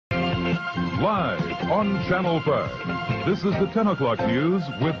Live on Channel 5, this is the 10 o'clock news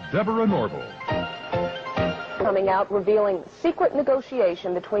with Deborah Norville. Coming out revealing secret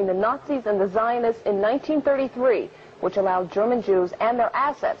negotiation between the Nazis and the Zionists in 1933, which allowed German Jews and their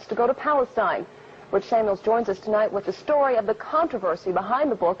assets to go to Palestine. Rich Samuels joins us tonight with the story of the controversy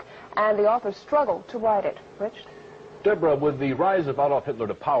behind the book and the author's struggle to write it. Rich? Deborah, with the rise of Adolf Hitler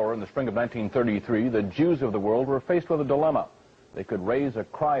to power in the spring of 1933, the Jews of the world were faced with a dilemma. They could raise a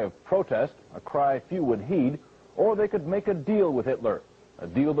cry of protest, a cry few would heed, or they could make a deal with Hitler, a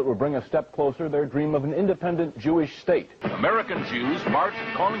deal that would bring a step closer their dream of an independent Jewish state. American Jews marched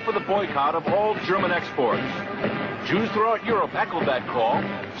calling for the boycott of all German exports. Jews throughout Europe echoed that call,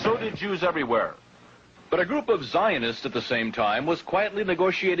 so did Jews everywhere. But a group of Zionists at the same time was quietly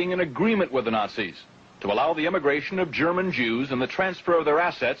negotiating an agreement with the Nazis to allow the immigration of German Jews and the transfer of their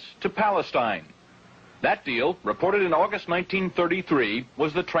assets to Palestine. That deal, reported in August 1933,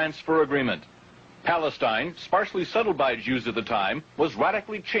 was the transfer agreement. Palestine, sparsely settled by Jews at the time, was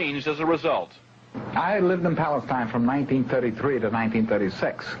radically changed as a result. I lived in Palestine from 1933 to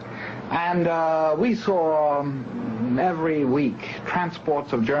 1936, and we saw every week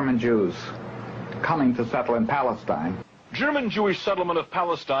transports of German Jews coming to settle in Palestine. German Jewish settlement of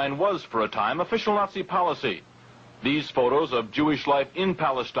Palestine was, for a time, official Nazi policy. These photos of Jewish life in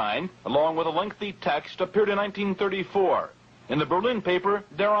Palestine, along with a lengthy text, appeared in 1934 in the Berlin paper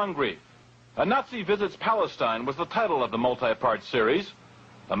Der Angriff. A Nazi Visits Palestine was the title of the multi-part series.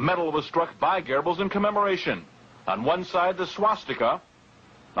 A medal was struck by Goebbels in commemoration. On one side, the swastika.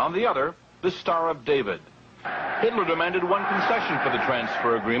 On the other, the Star of David. Hitler demanded one concession for the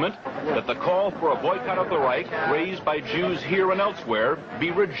transfer agreement, that the call for a boycott of the Reich, raised by Jews here and elsewhere,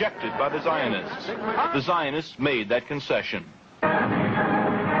 be rejected by the Zionists. The Zionists made that concession.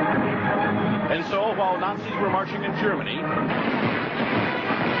 And so, while Nazis were marching in Germany,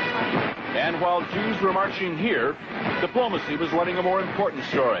 and while Jews were marching here, diplomacy was writing a more important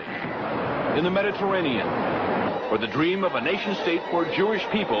story. In the Mediterranean, where the dream of a nation-state for Jewish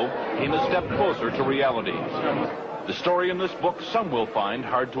people came a step closer to reality. The story in this book some will find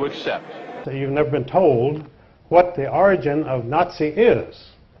hard to accept. You've never been told what the origin of Nazi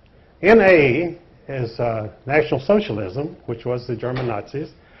is. NA is National Socialism, which was the German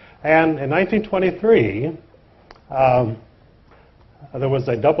Nazis, and in 1923 there was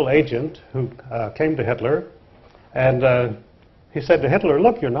a double agent who came to Hitler, and he said to Hitler,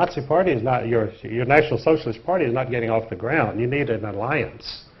 look, your Nazi party is not, your National Socialist Party is not getting off the ground. You need an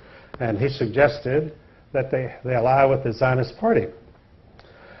alliance. And he suggested that they ally with the Zionist Party.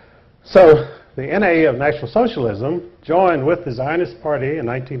 So the NA of National Socialism joined with the Zionist Party in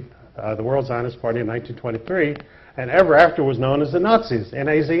the World Zionist Party in 1923, and ever after was known as the Nazis,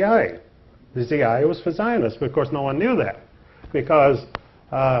 NAZI. The ZI was for Zionists, but of course no one knew that, because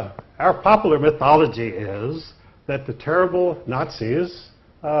our popular mythology is that the terrible Nazis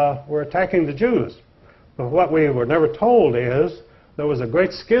were attacking the Jews. But what we were never told is there was a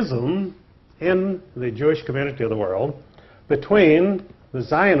great schism in the Jewish community of the world between the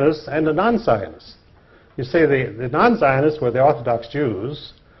Zionists and the non-Zionists. You see, the non-Zionists were the Orthodox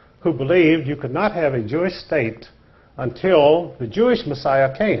Jews who believed you could not have a Jewish state until the Jewish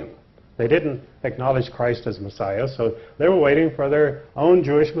Messiah came. They didn't acknowledge Christ as Messiah, so they were waiting for their own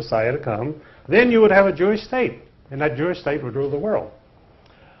Jewish Messiah to come. Then you would have a Jewish state, and that Jewish state would rule the world.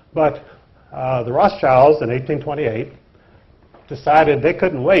 But the Rothschilds in 1828 decided they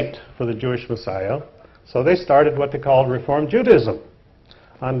couldn't wait for the Jewish Messiah, so they started what they called Reform Judaism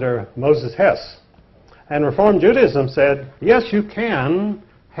under Moses Hess. And Reform Judaism said, yes, you can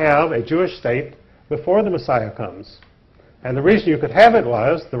have a Jewish state before the Messiah comes. And the reason you could have it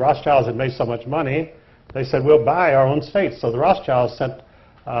was the Rothschilds had made so much money, they said, we'll buy our own state. So the Rothschilds sent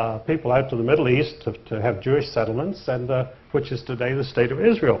people out to the Middle East to have Jewish settlements, and which is today the State of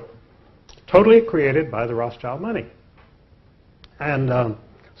Israel, totally created by the Rothschild money. And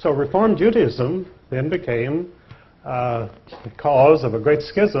so Reform Judaism then became the cause of a great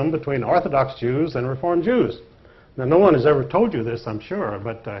schism between Orthodox Jews and Reform Jews. Now, no one has ever told you this, I'm sure,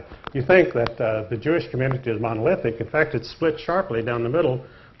 but you think that the Jewish community is monolithic. In fact, it's split sharply down the middle.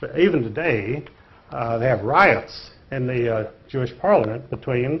 But even today, they have riots in the Jewish parliament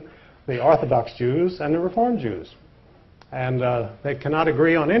between the Orthodox Jews and the Reform Jews. And they cannot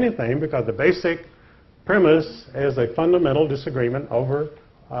agree on anything because the basic premise is a fundamental disagreement over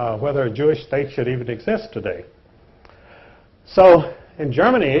whether a Jewish state should even exist today. So in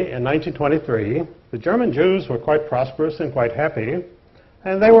Germany in 1923, the German Jews were quite prosperous and quite happy,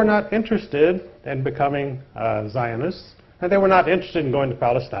 and they were not interested in becoming Zionists, and they were not interested in going to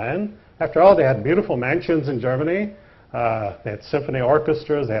Palestine. After all, they had beautiful mansions in Germany. They had symphony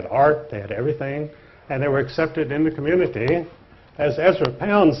orchestras, they had art, they had everything, and they were accepted in the community. As Ezra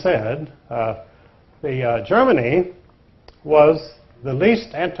Pound said, Germany was the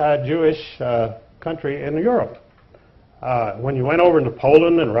least anti-Jewish country in Europe. When you went over into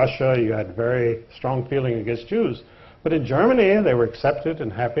Poland and Russia, you had very strong feeling against Jews. But in Germany, they were accepted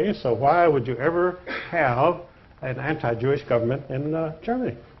and happy, so why would you ever have an anti-Jewish government in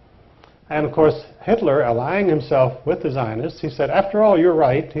Germany? And of course, Hitler, allying himself with the Zionists, he said, after all, you're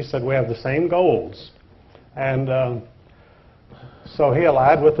right. He said, we have the same goals. And so he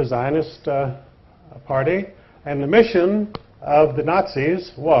allied with the Zionist party, and the mission of the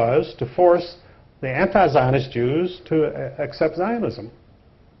Nazis was to force the anti-Zionist Jews to accept Zionism.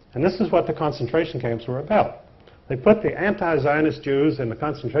 And this is what the concentration camps were about. They put the anti-Zionist Jews in the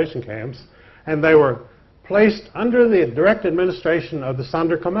concentration camps, and they were placed under the direct administration of the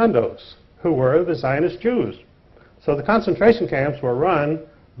Sonderkommandos, who were the Zionist Jews. So the concentration camps were run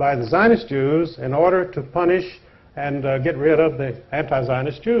by the Zionist Jews in order to punish and get rid of the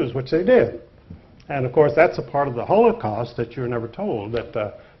anti-Zionist Jews, which they did. And of course, that's a part of the Holocaust that you were never told,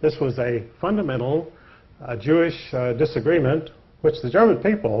 that this was a fundamental Jewish disagreement, which the German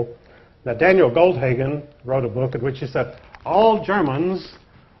people, that Daniel Goldhagen wrote a book in which he said all Germans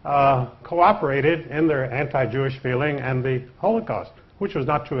cooperated in their anti-Jewish feeling and the Holocaust, which was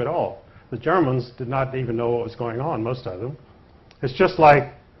not true at all. The Germans did not even know what was going on, most of them. It's just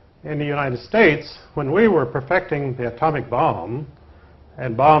like in the United States, when we were perfecting the atomic bomb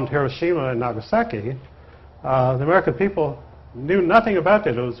and bombed Hiroshima and Nagasaki, the American people knew nothing about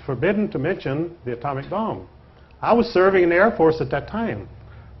it. It was forbidden to mention the atomic bomb. I was serving in the Air Force at that time.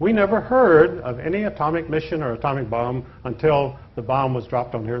 We never heard of any atomic mission or atomic bomb until the bomb was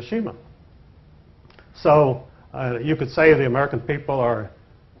dropped on Hiroshima. So you could say the American people are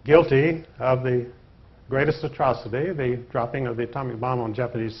guilty of the greatest atrocity, the dropping of the atomic bomb on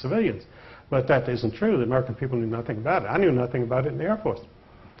Japanese civilians. But that isn't true. The American people knew nothing about it. I knew nothing about it in the Air Force.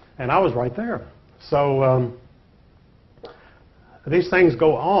 And I was right there. So these things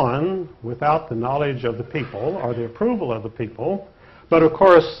go on without the knowledge of the people or the approval of the people. But of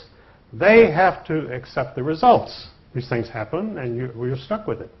course, they have to accept the results. These things happen, and you're stuck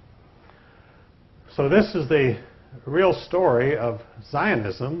with it. So this is the real story of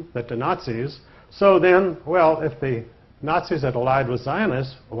Zionism, that the Nazis. So then, well, if the Nazis had allied with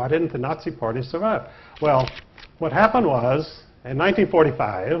Zionists, why didn't the Nazi Party survive? Well, what happened was, in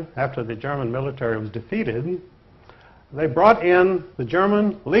 1945, after the German military was defeated, they brought in the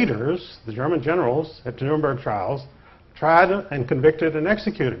German leaders, the German generals, at the Nuremberg trials, tried and convicted and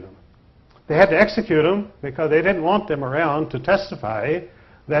executed them. They had to execute them because they didn't want them around to testify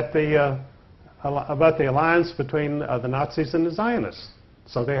that about the alliance between the Nazis and the Zionists.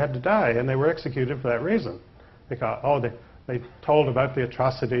 So they had to die, and they were executed for that reason. Because, they told about the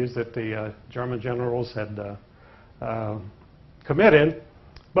atrocities that the German generals had committed.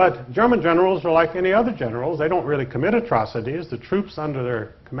 But German generals are like any other generals. They don't really commit atrocities. The troops under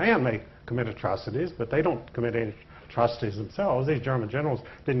their command may commit atrocities, but they don't commit any atrocities themselves. These German generals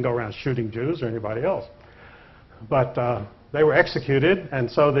didn't go around shooting Jews or anybody else. But they were executed, and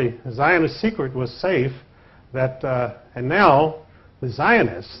so the Zionist secret was safe. And now the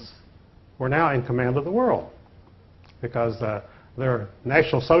Zionists were now in command of the world because their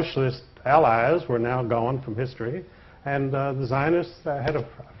National Socialist allies were now gone from history, and the Zionists had a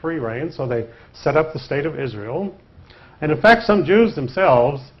free reign, so they set up the State of Israel. And in fact, some Jews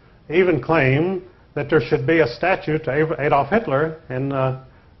themselves even claim that there should be a statue to Adolf Hitler in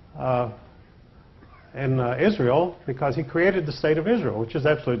Israel because he created the State of Israel, which is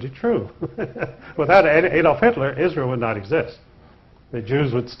absolutely true. Without Adolf Hitler, Israel would not exist. The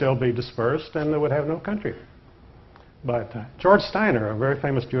Jews would still be dispersed and they would have no country. But George Steiner, a very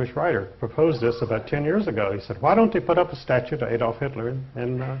famous Jewish writer, proposed this about 10 years ago. He said, why don't they put up a statue to Adolf Hitler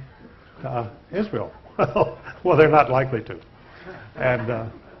in Israel? Well, they're not likely to.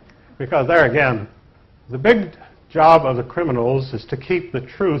 And because there again, the big job of the criminals is to keep the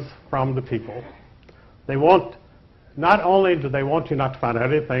truth from the people. They want, not only do they want you not to find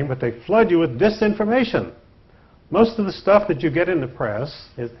out anything, but they flood you with disinformation. Most of the stuff that you get in the press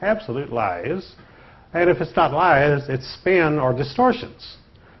is absolute lies. And if it's not lies, it's spin or distortions.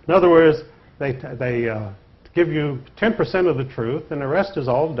 In other words, they give you 10% of the truth, and the rest is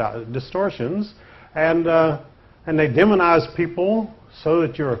all distortions. And they demonize people so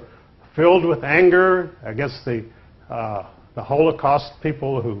that you're filled with anger against the Holocaust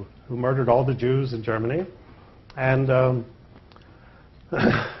people who murdered all the Jews in Germany. And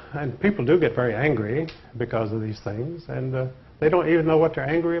people do get very angry because of these things. And they don't even know what they're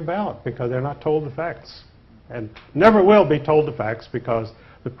angry about because they're not told the facts. and never will be told the facts, because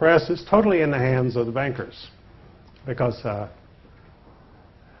the press is totally in the hands of the bankers. Because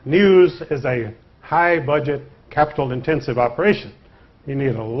news is a high-budget, capital-intensive operation. You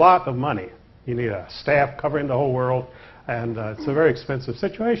need a lot of money. You need a staff covering the whole world, and it's a very expensive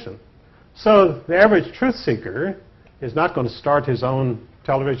situation. So the average truth seeker is not going to start his own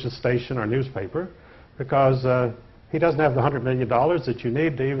television station or newspaper, because he doesn't have the $100 million that you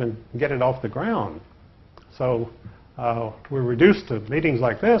need to even get it off the ground. So we're reduced to meetings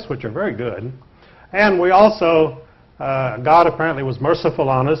like this, which are very good. And we also, God apparently was merciful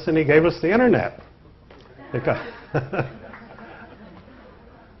on us, and he gave us the internet.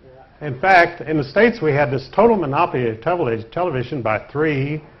 In fact, in the States, we had this total monopoly of television by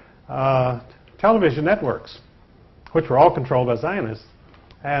 3 television networks, which were all controlled by Zionists.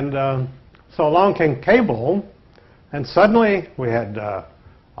 And so along came cable, and suddenly we had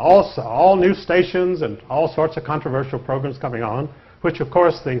all new stations and all sorts of controversial programs coming on, which, of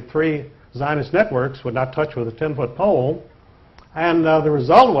course, the 3 Zionist networks would not touch with a 10-foot pole. And the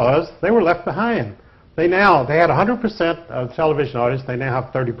result was they were left behind. They had 100% of the television audience. They now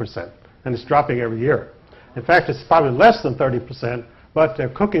have 30%, and it's dropping every year. In fact, it's probably less than 30%, but they're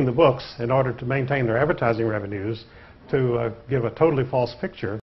cooking the books in order to maintain their advertising revenues to give a totally false picture.